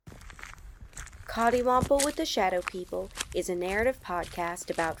Cottywomple with the Shadow People is a narrative podcast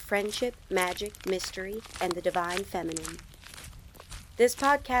about friendship, magic, mystery, and the divine feminine. This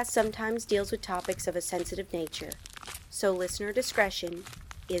podcast sometimes deals with topics of a sensitive nature, so listener discretion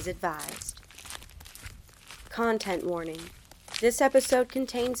is advised. Content warning. This episode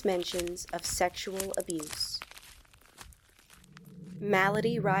contains mentions of sexual abuse.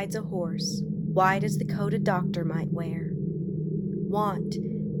 Malady rides a horse, white as the coat a doctor might wear. Want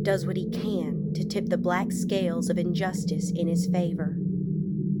does what he can to tip the black scales of injustice in his favor.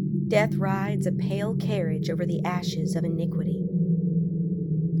 Death rides a pale carriage over the ashes of iniquity.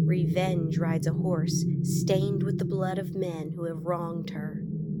 Revenge rides a horse stained with the blood of men who have wronged her.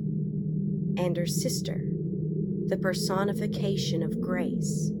 And her sister, the personification of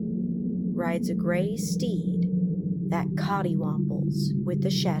grace, rides a gray steed that cottywomples with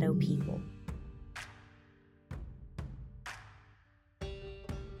the Shadow People.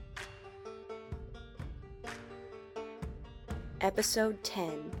 Episode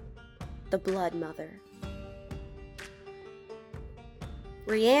 10, The Blood Mother.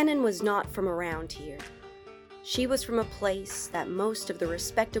 Rhiannon was not from around here. She was from a place that most of the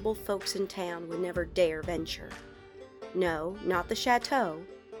respectable folks in town would never dare venture. No, not the chateau.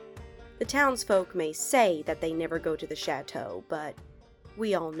 The townsfolk may say that they never go to the chateau, but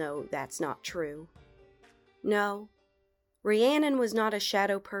we all know that's not true. No, Rhiannon was not a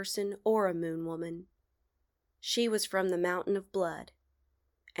shadow person or a moon woman. She was from the Mountain of Blood,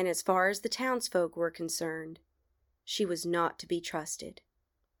 and as far as the townsfolk were concerned, she was not to be trusted.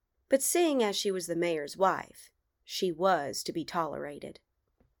 But seeing as she was the mayor's wife, she was to be tolerated.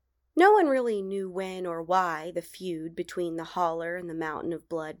 No one really knew when or why the feud between the Holler and the Mountain of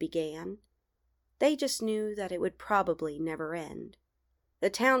Blood began. They just knew that it would probably never end.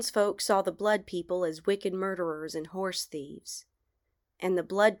 The townsfolk saw the Blood People as wicked murderers and horse thieves, and the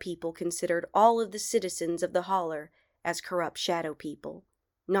Blood People considered all of the citizens of the Holler as corrupt Shadow People,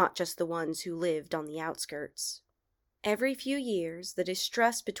 not just the ones who lived on the outskirts. Every few years, the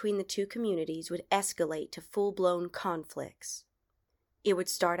distrust between the two communities would escalate to full-blown conflicts. It would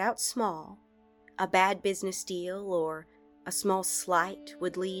start out small. A bad business deal or a small slight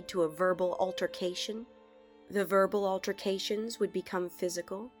would lead to a verbal altercation. The verbal altercations would become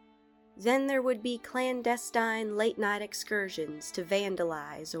physical. Then there would be clandestine late-night excursions to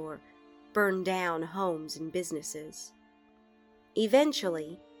vandalize or burn down homes and businesses.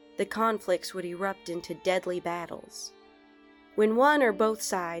 Eventually, the conflicts would erupt into deadly battles. When one or both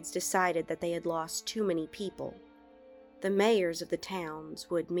sides decided that they had lost too many people, the mayors of the towns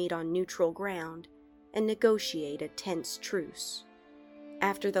would meet on neutral ground and negotiate a tense truce.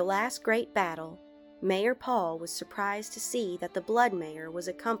 After the last great battle, Mayor Paul was surprised to see that the Blood Mayor was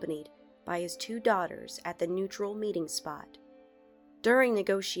accompanied by his two daughters at the neutral meeting spot. During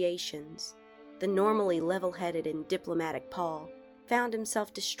negotiations, the normally level-headed and diplomatic Paul found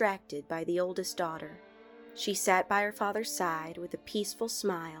himself distracted by the oldest daughter. She sat by her father's side with a peaceful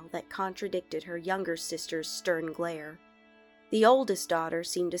smile that contradicted her younger sister's stern glare. The oldest daughter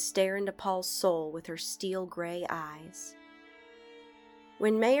seemed to stare into Paul's soul with her steel-gray eyes.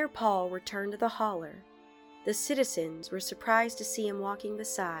 When Mayor Paul returned to the Holler, the citizens were surprised to see him walking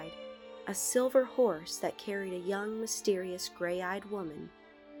beside a silver horse that carried a young, mysterious, gray-eyed woman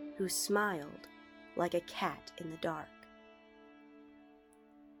who smiled like a cat in the dark.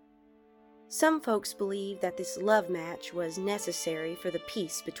 Some folks believe that this love match was necessary for the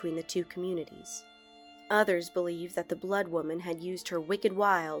peace between the two communities. Others believe that the Blood Woman had used her wicked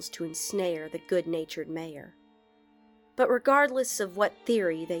wiles to ensnare the good-natured mayor. But regardless of what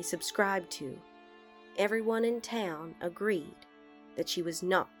theory they subscribed to, everyone in town agreed that she was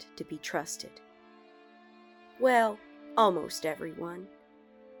not to be trusted. Well, almost everyone.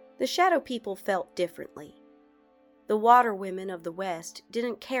 The Shadow People felt differently. The Water Women of the West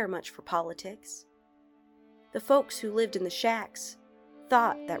didn't care much for politics. The folks who lived in the shacks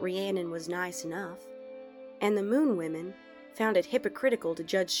thought that Rhiannon was nice enough, and the Moon Women found it hypocritical to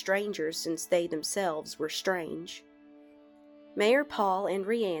judge strangers since they themselves were strange. Mayor Paul and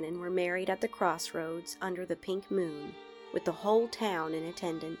Rhiannon were married at the crossroads under the pink moon, with the whole town in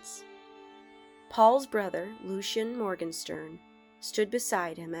attendance. Paul's brother, Lucian Morgenstern, stood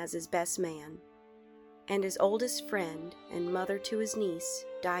beside him as his best man, and his oldest friend and mother to his niece,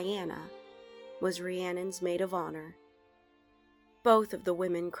 Diana, was Rhiannon's maid of honor. Both of the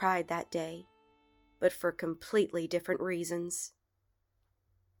women cried that day, but for completely different reasons.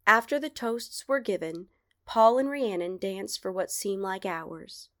 After the toasts were given, Paul and Rhiannon danced for what seemed like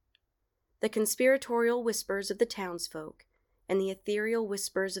hours. The conspiratorial whispers of the townsfolk and the ethereal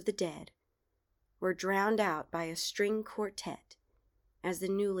whispers of the dead were drowned out by a string quartet as the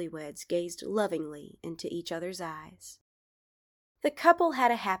newlyweds gazed lovingly into each other's eyes. The couple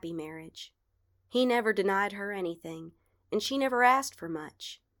had a happy marriage. He never denied her anything, and she never asked for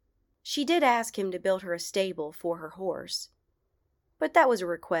much. She did ask him to build her a stable for her horse, but that was a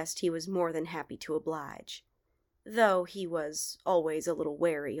request he was more than happy to oblige, though he was always a little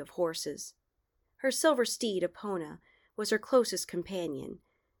wary of horses. Her silver steed, Epona, was her closest companion,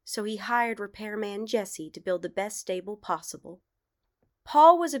 so he hired repairman Jesse to build the best stable possible.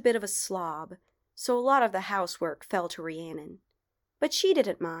 Paul was a bit of a slob, so a lot of the housework fell to Rhiannon, but she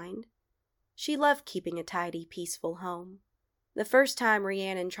didn't mind. She loved keeping a tidy, peaceful home. The first time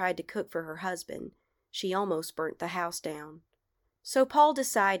Rhiannon tried to cook for her husband, she almost burnt the house down. So Paul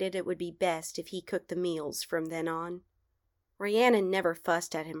decided it would be best if he cooked the meals from then on. Rhiannon never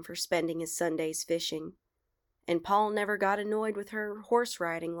fussed at him for spending his Sundays fishing, and Paul never got annoyed with her horse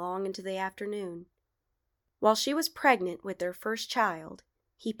riding long into the afternoon. While she was pregnant with their first child,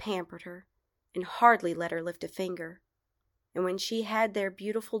 he pampered her and hardly let her lift a finger. And when she had their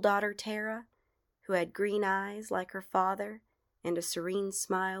beautiful daughter Tara, who had green eyes like her father and a serene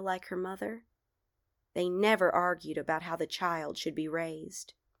smile like her mother, they never argued about how the child should be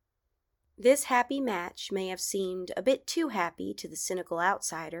raised. This happy match may have seemed a bit too happy to the cynical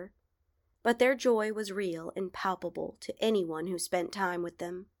outsider, but their joy was real and palpable to anyone who spent time with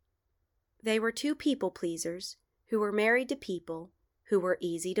them. They were two people-pleasers who were married to people who were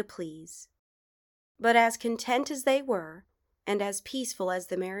easy to please. But as content as they were, and as peaceful as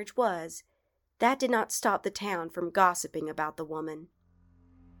the marriage was, that did not stop the town from gossiping about the woman.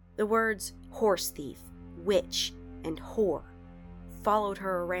 The words horse thief, witch, and whore followed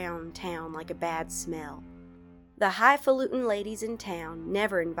her around town like a bad smell. The highfalutin ladies in town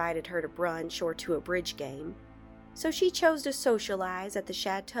never invited her to brunch or to a bridge game, so she chose to socialize at the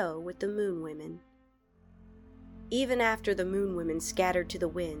chateau with the Moon Women. Even after the Moon Women scattered to the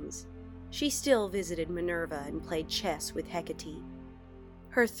winds, she still visited Minerva and played chess with Hecate.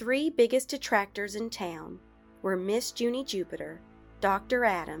 Her three biggest detractors in town were Miss Junie Jupiter, Dr.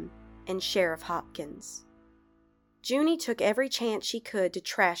 Adam, and Sheriff Hopkins. Junie took every chance she could to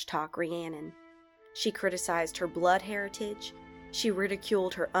trash-talk Rhiannon. She criticized her blood heritage, she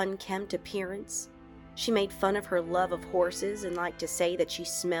ridiculed her unkempt appearance, she made fun of her love of horses and liked to say that she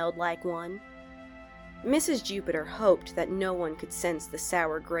smelled like one. Mrs. Jupiter hoped that no one could sense the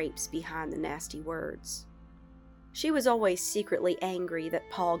sour grapes behind the nasty words. She was always secretly angry that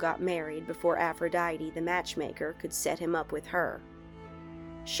Paul got married before Aphrodite, the matchmaker, could set him up with her.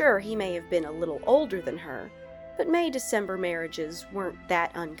 Sure, he may have been a little older than her, but May-December marriages weren't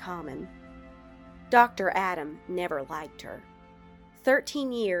that uncommon. Dr. Adam never liked her.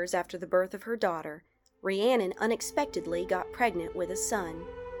 13 years after the birth of her daughter, Rhiannon unexpectedly got pregnant with a son.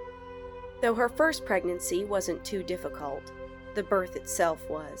 Though her first pregnancy wasn't too difficult, the birth itself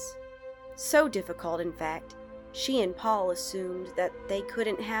was. So difficult, in fact, she and Paul assumed that they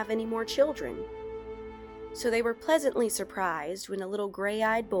couldn't have any more children. So they were pleasantly surprised when a little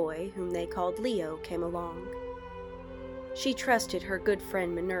gray-eyed boy whom they called Leo came along. She trusted her good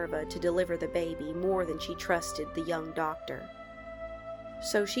friend Minerva to deliver the baby more than she trusted the young doctor.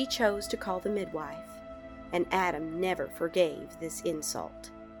 So she chose to call the midwife, and Adam never forgave this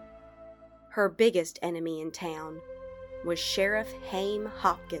insult. Her biggest enemy in town was Sheriff Haim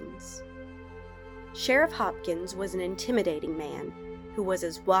Hopkins. Sheriff Hopkins was an intimidating man who was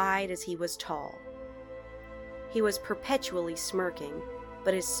as wide as he was tall. He was perpetually smirking,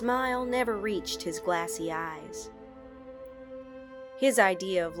 but his smile never reached his glassy eyes. His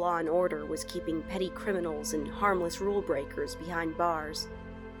idea of law and order was keeping petty criminals and harmless rule breakers behind bars,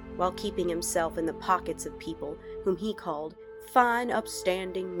 while keeping himself in the pockets of people whom he called fine,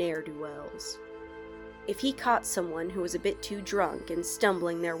 upstanding ne'er-do-wells. If he caught someone who was a bit too drunk and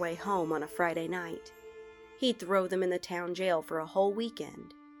stumbling their way home on a Friday night, he'd throw them in the town jail for a whole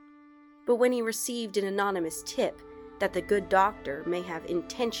weekend. But when he received an anonymous tip that the good doctor may have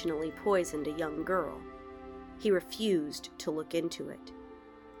intentionally poisoned a young girl, he refused to look into it.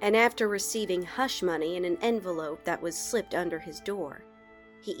 And after receiving hush money in an envelope that was slipped under his door,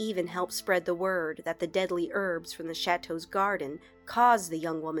 he even helped spread the word that the deadly herbs from the chateau's garden caused the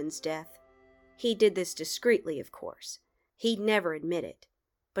young woman's death. He did this discreetly, of course. He'd never admit it,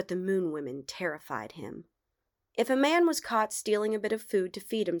 but the Moon Women terrified him. If a man was caught stealing a bit of food to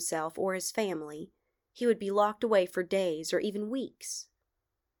feed himself or his family, he would be locked away for days or even weeks.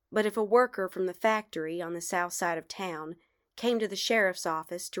 But if a worker from the factory on the south side of town came to the sheriff's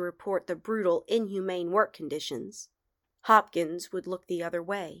office to report the brutal, inhumane work conditions, Hopkins would look the other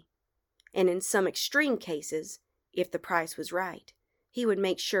way, and in some extreme cases, if the price was right, he would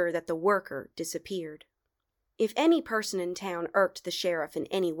make sure that the worker disappeared. If any person in town irked the sheriff in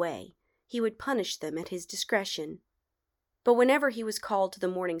any way, he would punish them at his discretion. But whenever he was called to the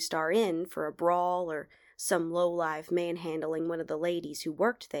Morning Star Inn for a brawl or some lowlife manhandling one of the ladies who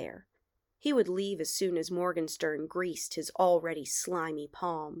worked there, he would leave as soon as Morgenstern greased his already slimy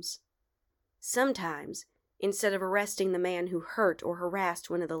palms. Sometimes, instead of arresting the man who hurt or harassed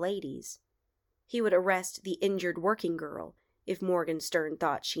one of the ladies, he would arrest the injured working girl if Morgenstern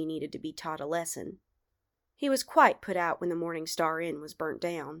thought she needed to be taught a lesson. He was quite put out when the Morning Star Inn was burnt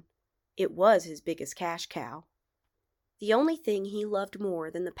down. It was his biggest cash cow. The only thing he loved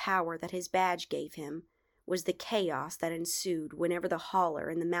more than the power that his badge gave him was the chaos that ensued whenever the Holler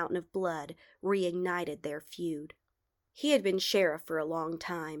and the Mountain of Blood reignited their feud. He had been sheriff for a long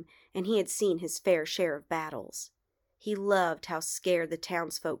time, and he had seen his fair share of battles. He loved how scared the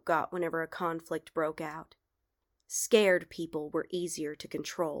townsfolk got whenever a conflict broke out. Scared people were easier to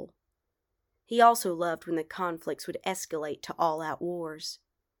control. He also loved when the conflicts would escalate to all-out wars.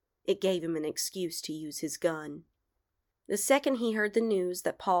 It gave him an excuse to use his gun. The second he heard the news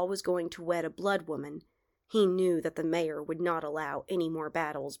that Paul was going to wed a blood woman, he knew that the mayor would not allow any more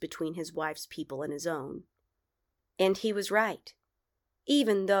battles between his wife's people and his own. And he was right.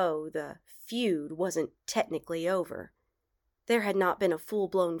 Even though the feud wasn't technically over, there had not been a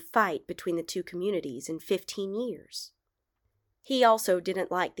full-blown fight between the two communities in 15 years. He also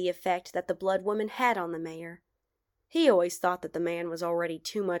didn't like the effect that the blood woman had on the mayor. He always thought that the man was already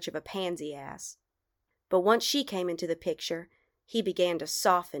too much of a pansy ass. But once she came into the picture, he began to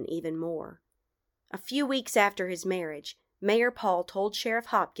soften even more. A few weeks after his marriage, Mayor Paul told Sheriff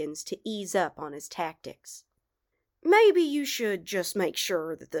Hopkins to ease up on his tactics. "Maybe you should just make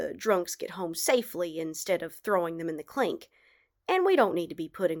sure that the drunks get home safely instead of throwing them in the clink, and we don't need to be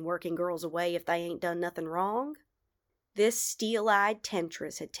putting working girls away if they ain't done nothing wrong." This steel-eyed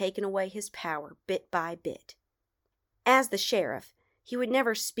temptress had taken away his power bit by bit. As the sheriff, he would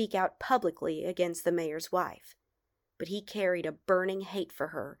never speak out publicly against the mayor's wife, but he carried a burning hate for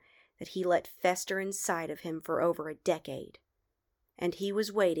her that he let fester inside of him for over a decade, and he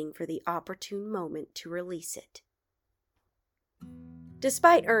was waiting for the opportune moment to release it.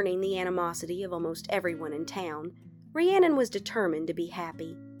 Despite earning the animosity of almost everyone in town, Rhiannon was determined to be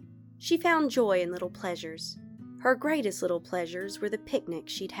happy. She found joy in little pleasures. Her greatest little pleasures were the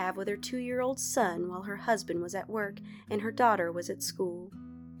picnics she'd have with her 2-year-old son while her husband was at work and her daughter was at school.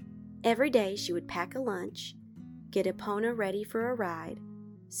 Every day she would pack a lunch, get Epona ready for a ride,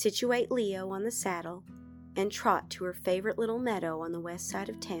 situate Leo on the saddle, and trot to her favorite little meadow on the west side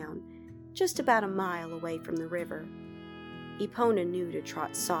of town, just about a mile away from the river. Epona knew to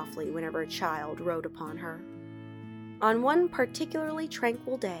trot softly whenever a child rode upon her. On one particularly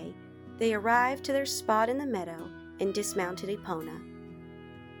tranquil day, they arrived to their spot in the meadow and dismounted Epona.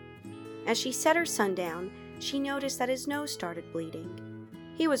 As she set her son down, she noticed that his nose started bleeding.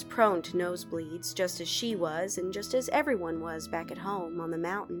 He was prone to nosebleeds, just as she was and just as everyone was back at home on the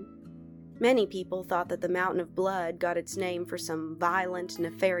mountain. Many people thought that the Mountain of Blood got its name for some violent,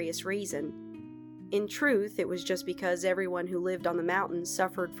 nefarious reason. In truth, it was just because everyone who lived on the mountain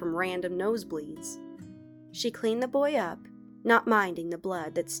suffered from random nosebleeds. She cleaned the boy up, not minding the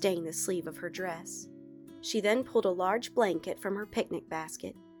blood that stained the sleeve of her dress. She then pulled a large blanket from her picnic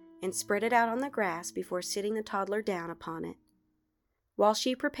basket and spread it out on the grass before sitting the toddler down upon it. While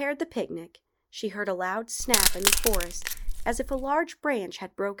she prepared the picnic, she heard a loud snap in the forest, as if a large branch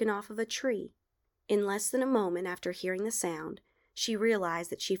had broken off of a tree. In less than a moment after hearing the sound, she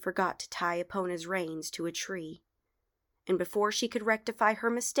realized that she forgot to tie Epona's reins to a tree. And before she could rectify her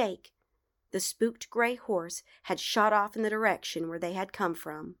mistake, the spooked gray horse had shot off in the direction where they had come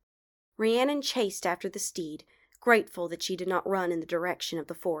from. Rhiannon chased after the steed, grateful that she did not run in the direction of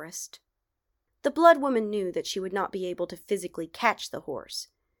the forest. The blood woman knew that she would not be able to physically catch the horse,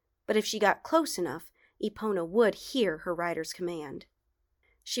 but if she got close enough, Epona would hear her rider's command.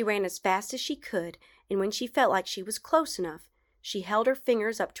 She ran as fast as she could, and when she felt like she was close enough, she held her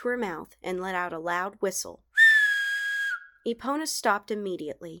fingers up to her mouth and let out a loud whistle. Epona stopped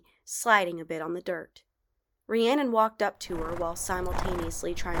immediately, sliding a bit on the dirt. Rhiannon walked up to her while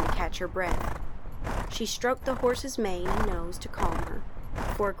simultaneously trying to catch her breath. She stroked the horse's mane and nose to calm her,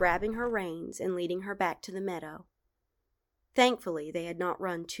 before grabbing her reins and leading her back to the meadow. Thankfully, they had not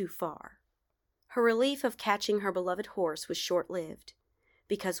run too far. Her relief of catching her beloved horse was short-lived,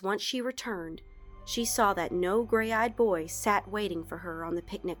 because once she returned, she saw that no gray-eyed boy sat waiting for her on the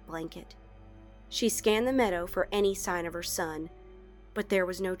picnic blanket. She scanned the meadow for any sign of her son, but there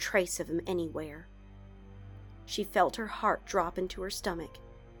was no trace of him anywhere. She felt her heart drop into her stomach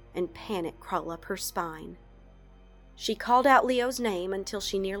and panic crawl up her spine. She called out Leo's name until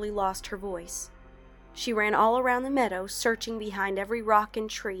she nearly lost her voice. She ran all around the meadow, searching behind every rock and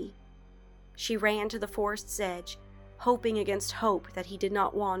tree. She ran to the forest's edge, hoping against hope that he did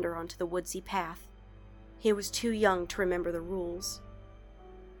not wander onto the woodsy path. He was too young to remember the rules.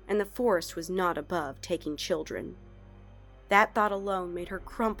 And the forest was not above taking children. That thought alone made her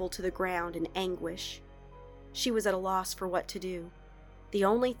crumple to the ground in anguish. She was at a loss for what to do. The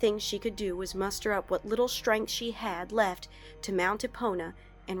only thing she could do was muster up what little strength she had left to mount Epona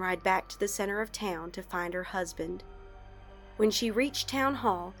and ride back to the center of town to find her husband. When she reached Town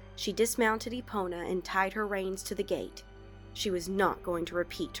Hall, she dismounted Epona and tied her reins to the gate. She was not going to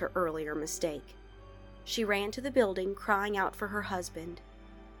repeat her earlier mistake. She ran to the building, crying out for her husband.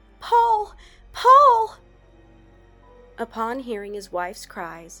 "Paul! Paul!" Upon hearing his wife's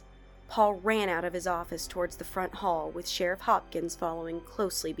cries, Paul ran out of his office towards the front hall, with Sheriff Hopkins following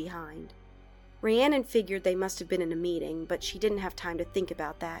closely behind. Rhiannon figured they must have been in a meeting, but she didn't have time to think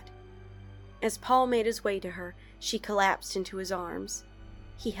about that. As Paul made his way to her, she collapsed into his arms.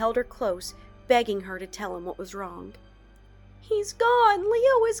 He held her close, begging her to tell him what was wrong. "He's gone!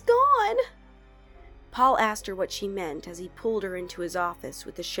 Leo is gone!" Paul asked her what she meant as he pulled her into his office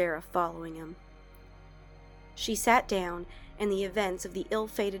with the sheriff following him. She sat down, and the events of the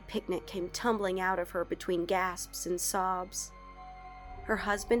ill-fated picnic came tumbling out of her between gasps and sobs. Her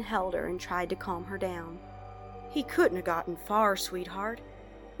husband held her and tried to calm her down. "He couldn't have gotten far, sweetheart.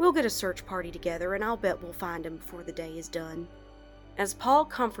 We'll get a search party together, and I'll bet we'll find him before the day is done." As Paul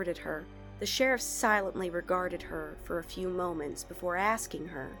comforted her, the sheriff silently regarded her for a few moments before asking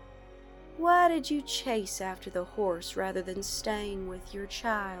her, "Why did you chase after the horse rather than staying with your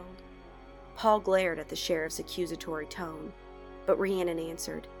child?" Paul glared at the sheriff's accusatory tone, but Rhiannon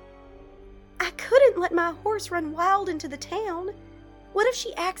answered, "I couldn't let my horse run wild into the town. What if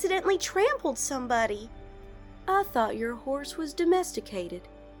she accidentally trampled somebody?" "I thought your horse was domesticated."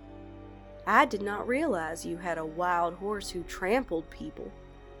 "I did not realize you had a wild horse who trampled people."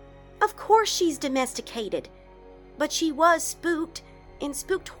 "Of course she's domesticated, but she was spooked, and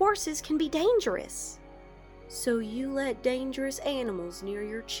spooked horses can be dangerous." "So you let dangerous animals near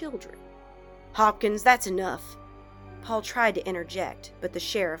your children?" "Hopkins, that's enough." Paul tried to interject, but the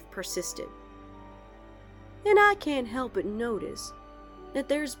sheriff persisted. "And I can't help but notice that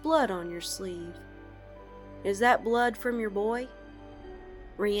there's blood on your sleeve. Is that blood from your boy?"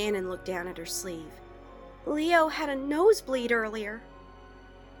 Rhiannon looked down at her sleeve. "Leo had a nosebleed earlier."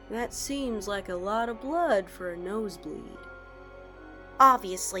 "That seems like a lot of blood for a nosebleed."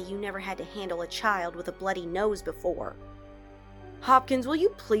 "Obviously, you never had to handle a child with a bloody nose before." "Hopkins, will you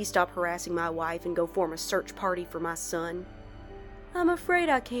please stop harassing my wife and go form a search party for my son?" "I'm afraid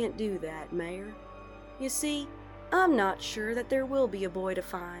I can't do that, Mayor. You see, I'm not sure that there will be a boy to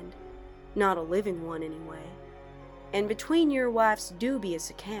find. Not a living one, anyway. And between your wife's dubious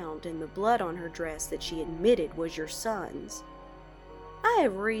account and the blood on her dress that she admitted was your son's, I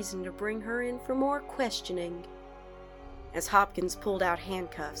have reason to bring her in for more questioning." As Hopkins pulled out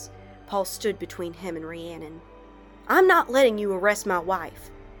handcuffs, Paul stood between him and Rhiannon. "I'm not letting you arrest my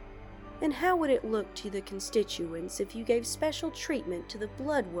wife." "And how would it look to the constituents if you gave special treatment to the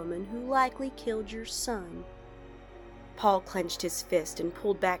blood woman who likely killed your son?" Paul clenched his fist and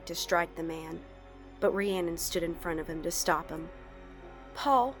pulled back to strike the man, but Rhiannon stood in front of him to stop him.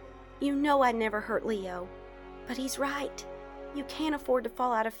 "Paul, you know I never hurt Leo, but he's right. You can't afford to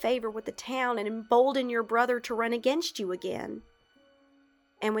fall out of favor with the town and embolden your brother to run against you again."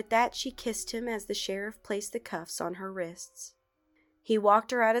 And with that she kissed him as the sheriff placed the cuffs on her wrists. He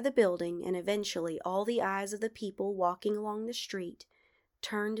walked her out of the building, and eventually all the eyes of the people walking along the street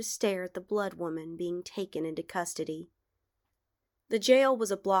turned to stare at the blood woman being taken into custody. The jail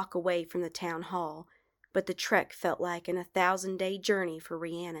was a block away from the town hall, but the trek felt like an 1,000-day journey for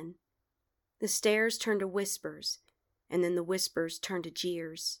Rhiannon. The stares turned to whispers, and then the whispers turned to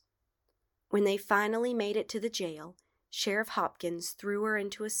jeers. When they finally made it to the jail, Sheriff Hopkins threw her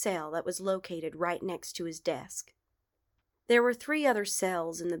into a cell that was located right next to his desk. There were 3 other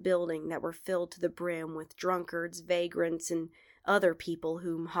cells in the building that were filled to the brim with drunkards, vagrants, and other people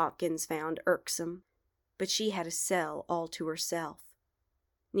whom Hopkins found irksome, but she had a cell all to herself.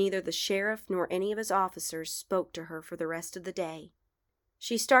 Neither the sheriff nor any of his officers spoke to her for the rest of the day.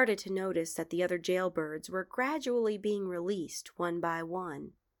 She started to notice that the other jailbirds were gradually being released one by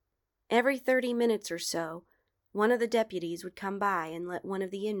one. Every 30 minutes or so, one of the deputies would come by and let one of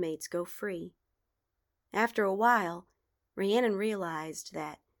the inmates go free. After a while, Rhiannon realized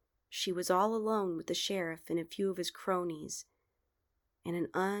that she was all alone with the sheriff and a few of his cronies, and an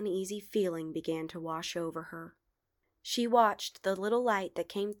uneasy feeling began to wash over her. She watched the little light that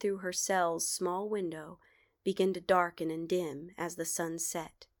came through her cell's small window begin to darken and dim as the sun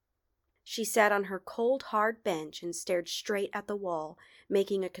set. She sat on her cold, hard bench and stared straight at the wall,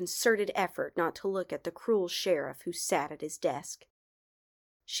 making a concerted effort not to look at the cruel sheriff who sat at his desk.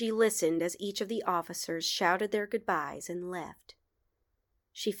 She listened as each of the officers shouted their goodbyes and left.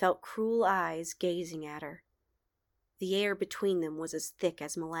 She felt cruel eyes gazing at her. The air between them was as thick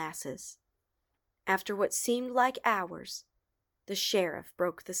as molasses. After what seemed like hours, the sheriff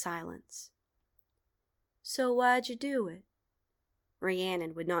broke the silence. "So why'd you do it?"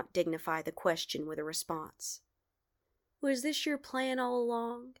 Rhiannon would not dignify the question with a response. "Was this your plan all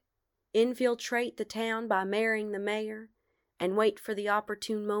along? Infiltrate the town by marrying the mayor, and wait for the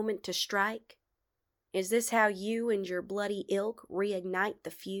opportune moment to strike? Is this how you and your bloody ilk reignite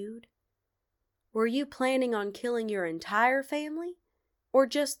the feud? Were you planning on killing your entire family, or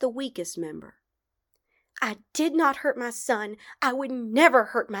just the weakest member?" "I did not hurt my son. I would never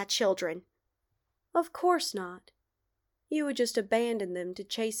hurt my children." "Of course not. You would just abandon them to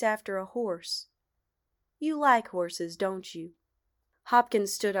chase after a horse. You like horses, don't you?"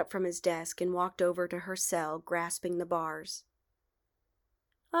 Hopkins stood up from his desk and walked over to her cell, grasping the bars.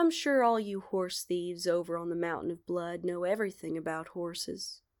 "I'm sure all you horse thieves over on the Mountain of Blood know everything about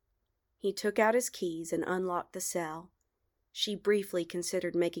horses." He took out his keys and unlocked the cell. She briefly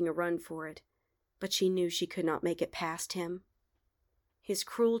considered making a run for it, but she knew she could not make it past him. His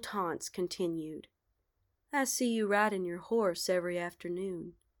cruel taunts continued. "I see you riding your horse every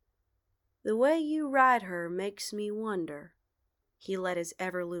afternoon. The way you ride her makes me wonder." He let his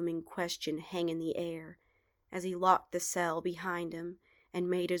ever-looming question hang in the air as he locked the cell behind him and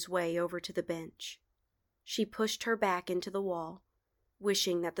made his way over to the bench. She pushed her back into the wall,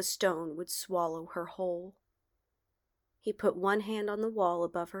 wishing that the stone would swallow her whole. He put one hand on the wall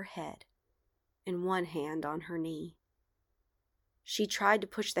above her head and one hand on her knee. She tried to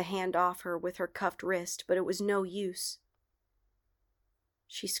push the hand off her with her cuffed wrist, but it was no use.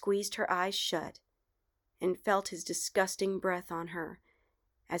 She squeezed her eyes shut and felt his disgusting breath on her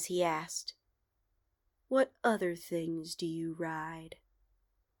as he asked, "What other things do you ride?"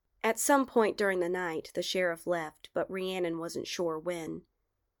 At some point during the night, the sheriff left, but Rhiannon wasn't sure when.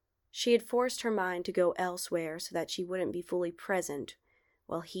 She had forced her mind to go elsewhere so that she wouldn't be fully present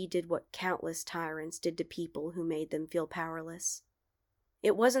while he did what countless tyrants did to people who made them feel powerless.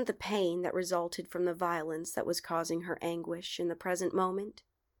 It wasn't the pain that resulted from the violence that was causing her anguish in the present moment.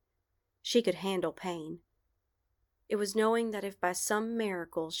 She could handle pain. It was knowing that if by some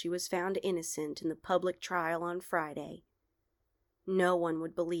miracle she was found innocent in the public trial on Friday, no one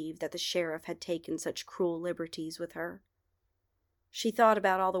would believe that the sheriff had taken such cruel liberties with her. She thought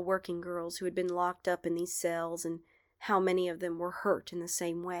about all the working girls who had been locked up in these cells and how many of them were hurt in the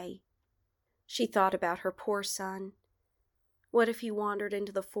same way. She thought about her poor son. What if he wandered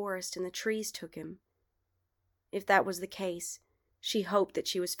into the forest and the trees took him? If that was the case, she hoped that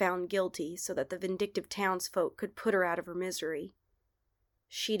she was found guilty so that the vindictive townsfolk could put her out of her misery.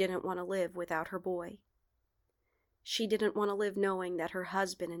 She didn't want to live without her boy. She didn't want to live knowing that her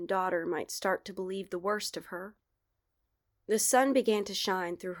husband and daughter might start to believe the worst of her. The sun began to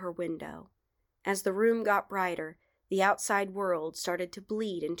shine through her window. As the room got brighter, the outside world started to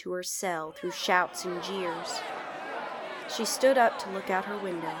bleed into her cell through shouts and jeers. She stood up to look out her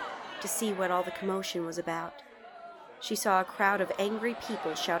window to see what all the commotion was about. She saw a crowd of angry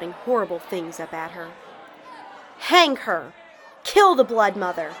people shouting horrible things up at her. "Hang her! Kill the Blood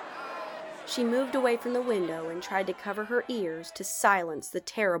Mother!" She moved away from the window and tried to cover her ears to silence the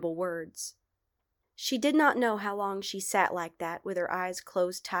terrible words. She did not know how long she sat like that with her eyes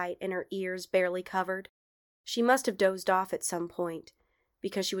closed tight and her ears barely covered. She must have dozed off at some point,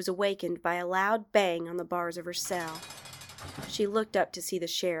 because she was awakened by a loud bang on the bars of her cell. She looked up to see the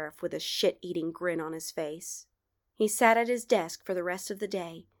sheriff with a shit-eating grin on his face. He sat at his desk for the rest of the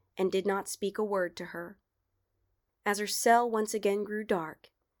day and did not speak a word to her. As her cell once again grew dark,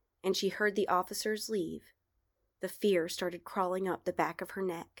 and she heard the officers leave, the fear started crawling up the back of her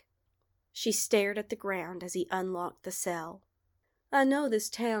neck. She stared at the ground as he unlocked the cell. "I know this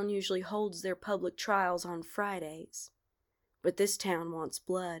town usually holds their public trials on Fridays, but this town wants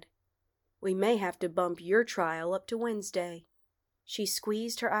blood. We may have to bump your trial up to Wednesday." She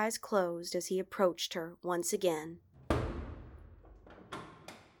squeezed her eyes closed as he approached her once again.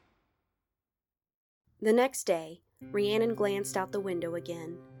 The next day, Rhiannon glanced out the window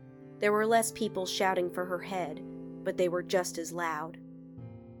again. There were less people shouting for her head, but they were just as loud.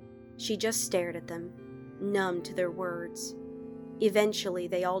 She just stared at them, numb to their words. Eventually,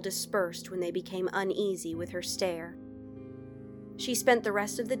 they all dispersed when they became uneasy with her stare. She spent the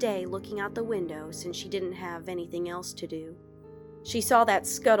rest of the day looking out the window since she didn't have anything else to do. She saw that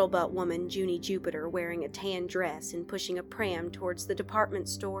scuttlebutt woman, Junie Jupiter, wearing a tan dress and pushing a pram towards the department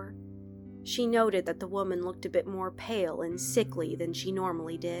store. She noted that the woman looked a bit more pale and sickly than she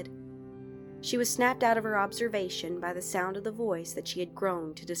normally did. She was snapped out of her observation by the sound of the voice that she had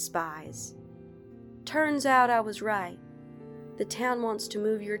grown to despise. "Turns out I was right. The town wants to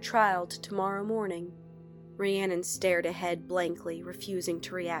move your trial to tomorrow morning." Rhiannon stared ahead blankly, refusing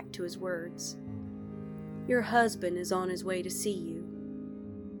to react to his words. "Your husband is on his way to see you."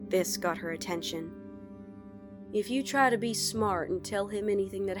 This got her attention. "If you try to be smart and tell him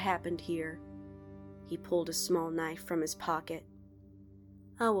anything that happened here," he pulled a small knife from his pocket,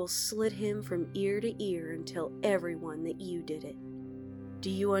 "I will slit him from ear to ear and tell everyone that you did it. Do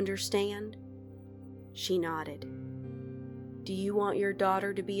you understand?" She nodded. "Do you want your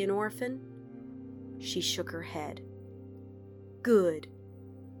daughter to be an orphan?" She shook her head. "Good."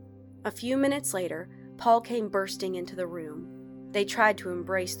 A few minutes later, Paul came bursting into the room. They tried to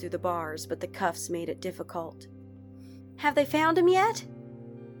embrace through the bars, but the cuffs made it difficult. "Have they found him yet?"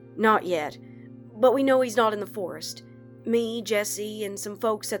 "Not yet, but we know he's not in the forest. Me, Jesse, and some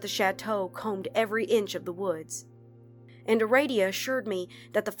folks at the chateau combed every inch of the woods. And Aradia assured me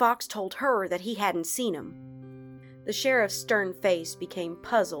that the fox told her that he hadn't seen him." The sheriff's stern face became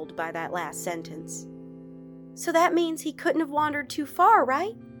puzzled by that last sentence. "So that means he couldn't have wandered too far,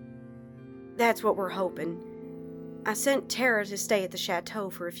 right?" "That's what we're hoping. I sent Tara to stay at the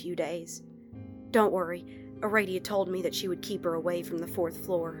chateau for a few days. Don't worry, Aradia told me that she would keep her away from the 4th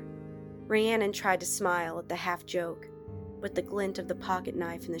floor." Rhiannon tried to smile at the half-joke, but the glint of the pocket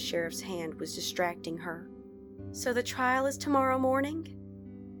knife in the sheriff's hand was distracting her. "So the trial is tomorrow morning?"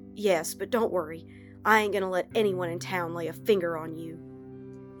 "Yes, but don't worry. I ain't gonna let anyone in town lay a finger on you."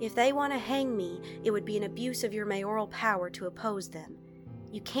 "If they want to hang me, it would be an abuse of your mayoral power to oppose them.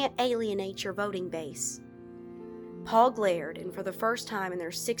 You can't alienate your voting base." Paul glared, and for the first time in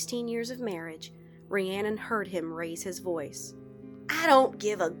their 16 years of marriage, Rhiannon heard him raise his voice. "I don't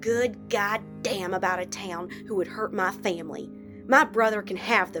give a good goddamn about a town who would hurt my family. My brother can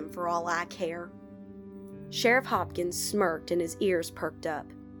have them for all I care." Sheriff Hopkins smirked and his ears perked up.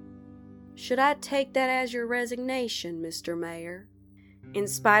 "Should I take that as your resignation, Mr. Mayor?" In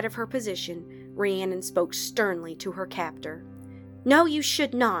spite of her position, Rhiannon spoke sternly to her captor. "No, you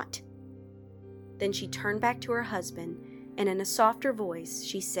should not." Then she turned back to her husband, and in a softer voice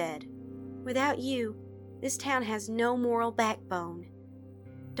she said, "Without you, this town has no moral backbone.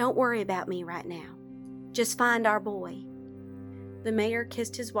 Don't worry about me right now. Just find our boy." The mayor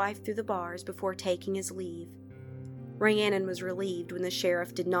kissed his wife through the bars before taking his leave. Rhiannon was relieved when the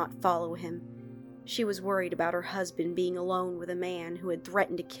sheriff did not follow him. She was worried about her husband being alone with a man who had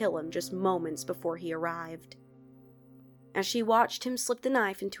threatened to kill him just moments before he arrived. As she watched him slip the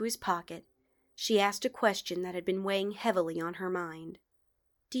knife into his pocket, she asked a question that had been weighing heavily on her mind.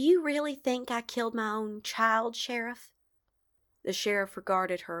 "Do you really think I killed my own child, Sheriff?" The sheriff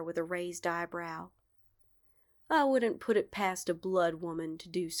regarded her with a raised eyebrow. "I wouldn't put it past a blood woman to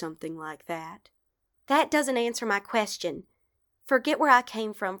do something like that." "That doesn't answer my question. Forget where I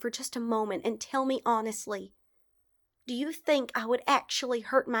came from for just a moment and tell me honestly. Do you think I would actually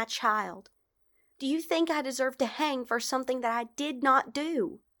hurt my child? Do you think I deserve to hang for something that I did not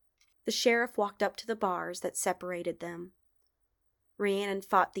do?" The sheriff walked up to the bars that separated them. Rhiannon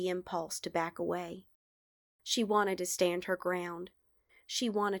fought the impulse to back away. She wanted to stand her ground. She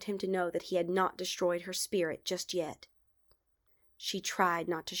wanted him to know that he had not destroyed her spirit just yet. She tried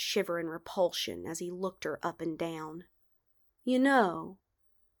not to shiver in repulsion as he looked her up and down. "You know,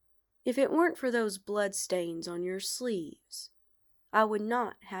 if it weren't for those bloodstains on your sleeves, I would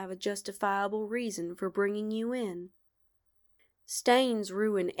not have a justifiable reason for bringing you in. Stains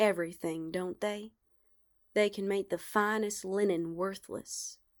ruin everything, don't they? They can make the finest linen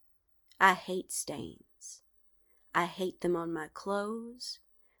worthless. I hate stains. I hate them on my clothes.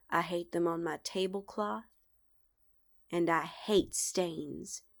 I hate them on my tablecloth. And I hate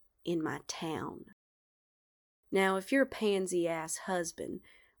stains in my town. Now, if your pansy-ass husband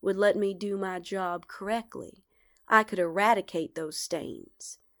would let me do my job correctly, I could eradicate those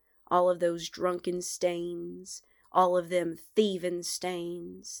stains. All of those drunken stains, all of them thieving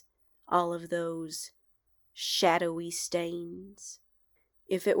stains, all of those shadowy stains.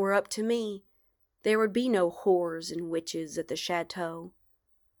 If it were up to me, there would be no whores and witches at the chateau.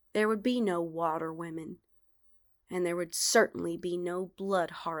 There would be no water women. And there would certainly be no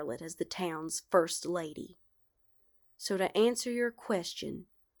blood harlot as the town's first lady. So to answer your question,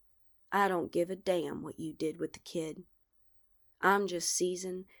 I don't give a damn what you did with the kid. I'm just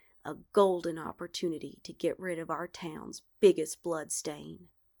seizing a golden opportunity to get rid of our town's biggest bloodstain."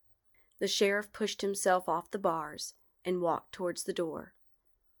 The sheriff pushed himself off the bars and walked towards the door.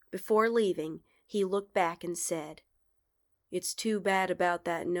 Before leaving, he looked back and said, It's too bad about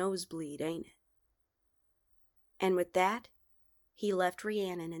that nosebleed, ain't it?" And with that, he left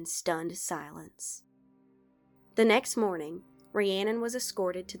Rhiannon in stunned silence. The next morning, Rhiannon was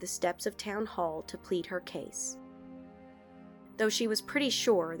escorted to the steps of Town Hall to plead her case. Though she was pretty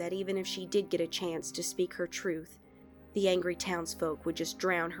sure that even if she did get a chance to speak her truth, the angry townsfolk would just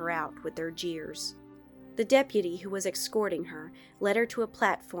drown her out with their jeers. The deputy who was escorting her led her to a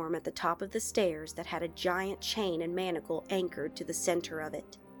platform at the top of the stairs that had a giant chain and manacle anchored to the center of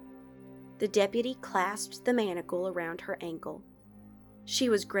it. The deputy clasped the manacle around her ankle. She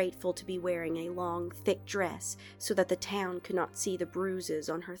was grateful to be wearing a long, thick dress so that the town could not see the bruises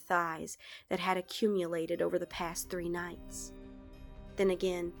on her thighs that had accumulated over the past 3 nights. Then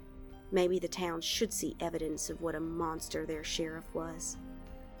again, maybe the town should see evidence of what a monster their sheriff was.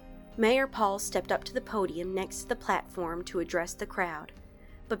 Mayor Paul stepped up to the podium next to the platform to address the crowd,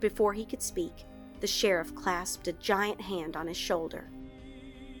 but before he could speak, the sheriff clasped a giant hand on his shoulder.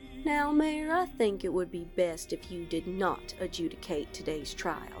 "Now, Mayor, I think it would be best if you did not adjudicate today's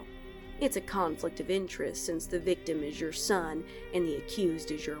trial. It's a conflict of interest since the victim is your son and the accused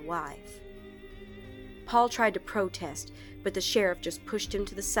is your wife." Paul tried to protest, but the sheriff just pushed him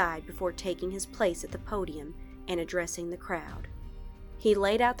to the side before taking his place at the podium and addressing the crowd. He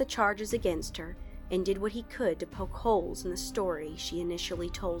laid out the charges against her and did what he could to poke holes in the story she initially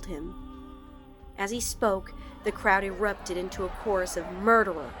told him. As he spoke, the crowd erupted into a chorus of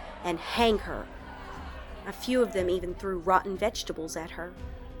 "Murderer" and "Hang her." A few of them even threw rotten vegetables at her.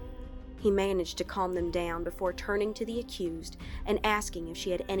 He managed to calm them down before turning to the accused and asking if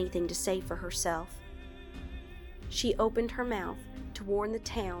she had anything to say for herself. She opened her mouth to warn the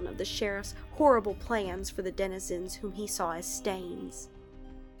town of the sheriff's horrible plans for the denizens whom he saw as stains.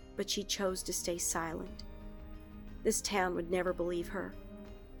 But she chose to stay silent. This town would never believe her,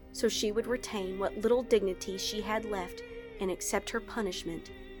 so she would retain what little dignity she had left and accept her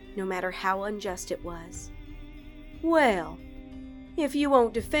punishment, no matter how unjust it was. "Well, if you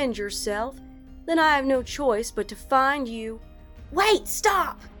won't defend yourself, then I have no choice but to find you—" "Wait,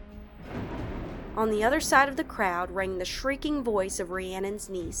 stop!" On the other side of the crowd rang the shrieking voice of Rhiannon's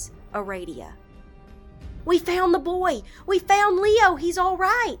niece, Aradia. "We found the boy! We found Leo! He's all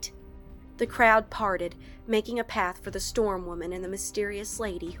right!" The crowd parted, making a path for the storm woman and the mysterious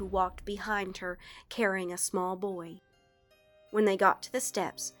lady who walked behind her carrying a small boy. When they got to the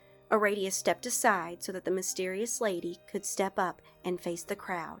steps, Aradia stepped aside so that the mysterious lady could step up and face the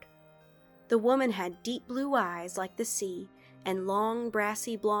crowd. The woman had deep blue eyes like the sea and long,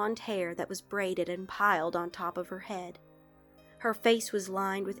 brassy blonde hair that was braided and piled on top of her head. Her face was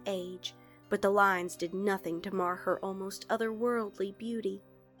lined with age, but the lines did nothing to mar her almost otherworldly beauty.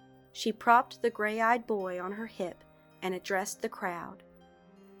 She propped the gray-eyed boy on her hip and addressed the crowd.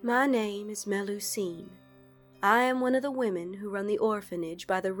 "My name is Melusine. I am one of the women who run the orphanage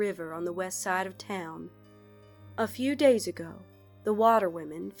by the river on the west side of town. A few days ago, the water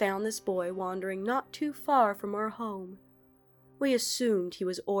women found this boy wandering not too far from our home. We assumed he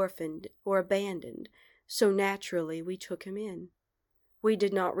was orphaned or abandoned, so naturally we took him in. We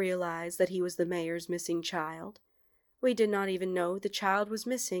did not realize that he was the mayor's missing child. We did not even know the child was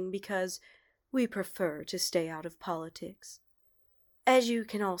missing because we prefer to stay out of politics. As you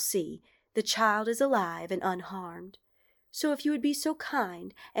can all see, the child is alive and unharmed. So if you would be so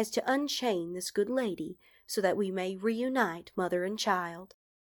kind as to unchain this good lady so that we may reunite mother and child."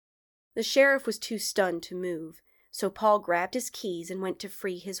 The sheriff was too stunned to move, so Paul grabbed his keys and went to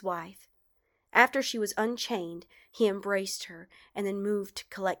free his wife. After she was unchained, he embraced her and then moved to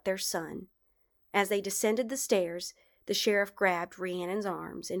collect their son. As they descended the stairs, the sheriff grabbed Rhiannon's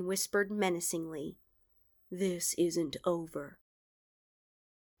arms and whispered menacingly, "This isn't over."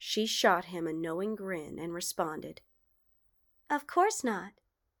 She shot him a knowing grin and responded, "Of course not.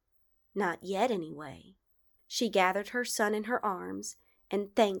 Not yet, anyway." She gathered her son in her arms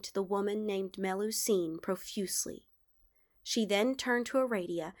and thanked the woman named Melusine profusely. She then turned to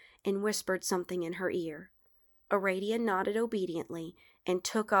Aradia and whispered something in her ear. Aradia nodded obediently and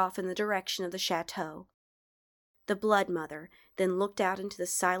took off in the direction of the chateau. The Blood Mother then looked out into the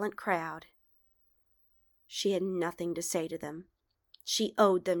silent crowd. She had nothing to say to them. She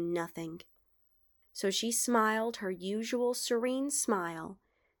owed them nothing. So she smiled her usual serene smile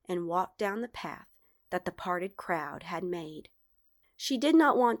and walked down the path that the parted crowd had made. She did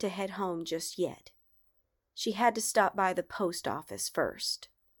not want to head home just yet. She had to stop by the post office first.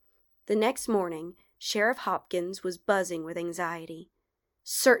 The next morning, Sheriff Hopkins was buzzing with anxiety,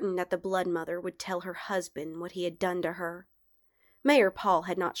 certain that the Blood Mother would tell her husband what he had done to her. Mayor Paul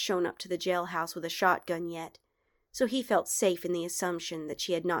had not shown up to the jailhouse with a shotgun yet, so he felt safe in the assumption that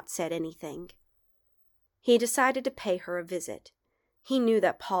she had not said anything. He decided to pay her a visit. He knew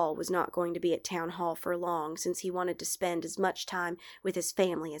that Paul was not going to be at town hall for long, since he wanted to spend as much time with his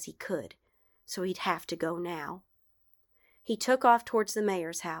family as he could, so he'd have to go now. He took off towards the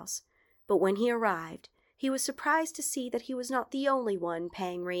mayor's house, but when he arrived, he was surprised to see that he was not the only one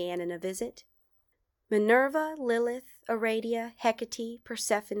paying Rhiannon a visit. Minerva, Lilith, Aradia, Hecate,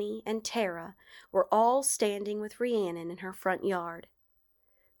 Persephone, and Terra were all standing with Rhiannon in her front yard.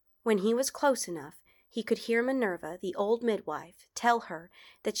 When he was close enough, he could hear Minerva, the old midwife, tell her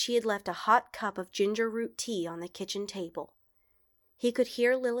that she had left a hot cup of ginger root tea on the kitchen table. He could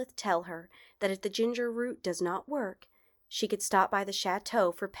hear Lilith tell her that if the ginger root does not work, she could stop by the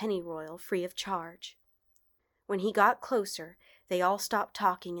chateau for pennyroyal free of charge. When he got closer, they all stopped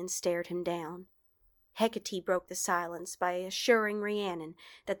talking and stared him down. Hecate broke the silence by assuring Rhiannon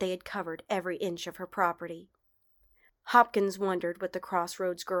that they had covered every inch of her property. Hopkins wondered what the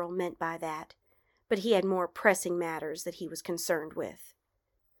Crossroads girl meant by that, but he had more pressing matters that he was concerned with.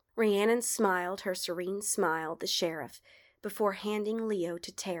 Rhiannon smiled her serene smile at the sheriff before handing Leo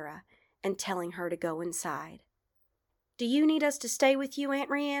to Terra and telling her to go inside. "Do you need us to stay with you, Aunt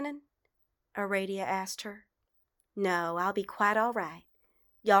Rhiannon?" Aradia asked her. "No, I'll be quite all right.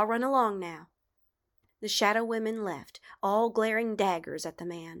 Y'all run along now." The shadow women left, all glaring daggers at the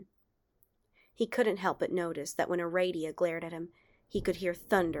man. He couldn't help but notice that when Aradia glared at him, he could hear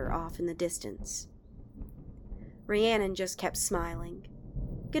thunder off in the distance. Rhiannon just kept smiling.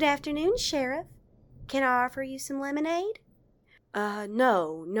 "Good afternoon, Sheriff. Can I offer you some lemonade?"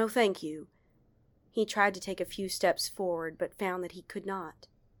 No, thank you." He tried to take a few steps forward, but found that he could not.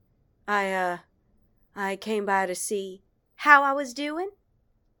 I came by to see how I was doing?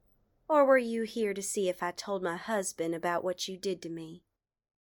 Or were you here to see if I told my husband about what you did to me?"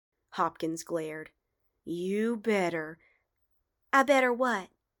 Hopkins glared. "You better." "I better what?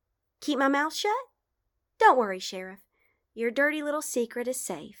 Keep my mouth shut? Don't worry, Sheriff. Your dirty little secret is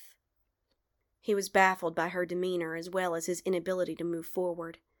safe." He was baffled by her demeanor as well as his inability to move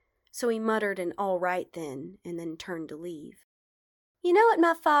forward, so he muttered an "all right then," and then turned to leave. "You know what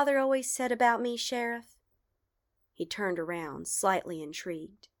my father always said about me, Sheriff?" He turned around, slightly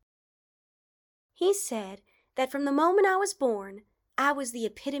intrigued. "He said that from the moment I was born, I was the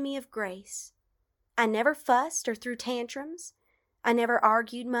epitome of grace. I never fussed or threw tantrums. I never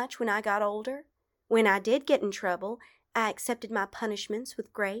argued much when I got older. When I did get in trouble, I accepted my punishments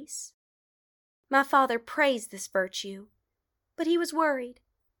with grace. My father praised this virtue, but he was worried.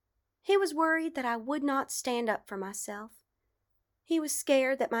 He was worried that I would not stand up for myself. He was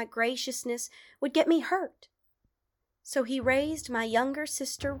scared that my graciousness would get me hurt. So he raised my younger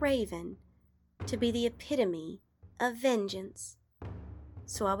sister, Raven, to be the epitome of vengeance,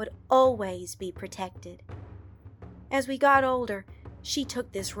 so I would always be protected. As we got older, she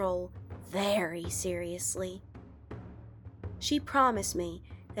took this role very seriously. She promised me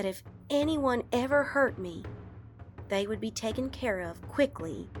that if anyone ever hurt me, they would be taken care of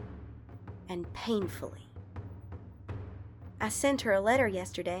quickly and painfully. I sent her a letter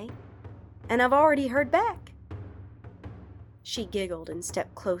yesterday, and I've already heard back." She giggled and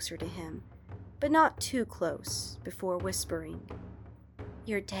stepped closer to him, but not too close, before whispering,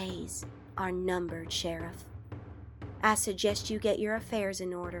 "Your days are numbered, Sheriff. I suggest you get your affairs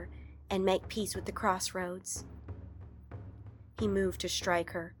in order and make peace with the Crossroads." He moved to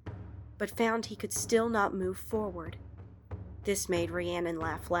strike her, but found he could still not move forward. This made Rhiannon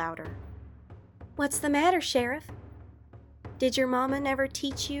laugh louder. "What's the matter, Sheriff? Did your mama never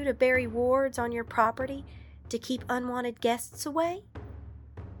teach you to bury wards on your property to keep unwanted guests away?"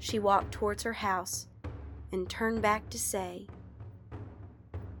 She walked towards her house and turned back to say,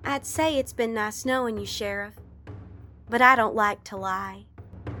 "I'd say it's been nice knowing you, Sheriff, but I don't like to lie."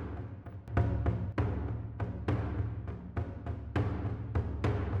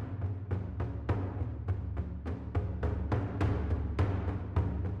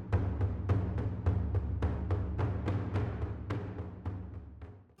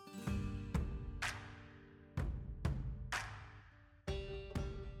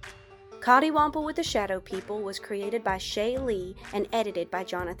 Cottywomple with the Shadow People was created by Shay Lee and edited by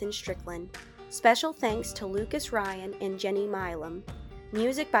Jonathan Strickland. Special thanks to Lucas Ryan and Jenny Milam.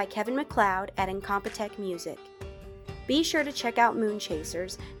 Music by Kevin MacLeod at Incompetech Music. Be sure to check out Moon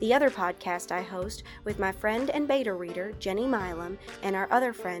Chasers, the other podcast I host with my friend and beta reader Jenny Milam and our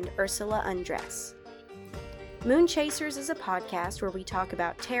other friend Ursula Undress. Moon Chasers is a podcast where we talk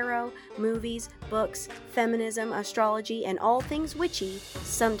about tarot, movies, books, feminism, astrology, and all things witchy,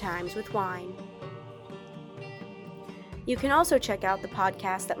 sometimes with wine. You can also check out the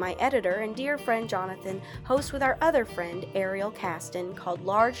podcast that my editor and dear friend Jonathan hosts with our other friend Ariel Caston called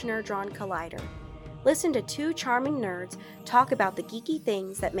Large Nerdron Collider. Listen to two charming nerds talk about the geeky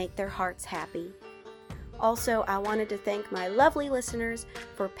things that make their hearts happy. Also, I wanted to thank my lovely listeners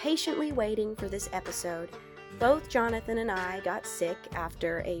for patiently waiting for this episode. Both Jonathan and I got sick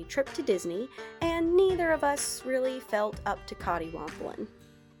after a trip to Disney, and neither of us really felt up to cottywomplin'.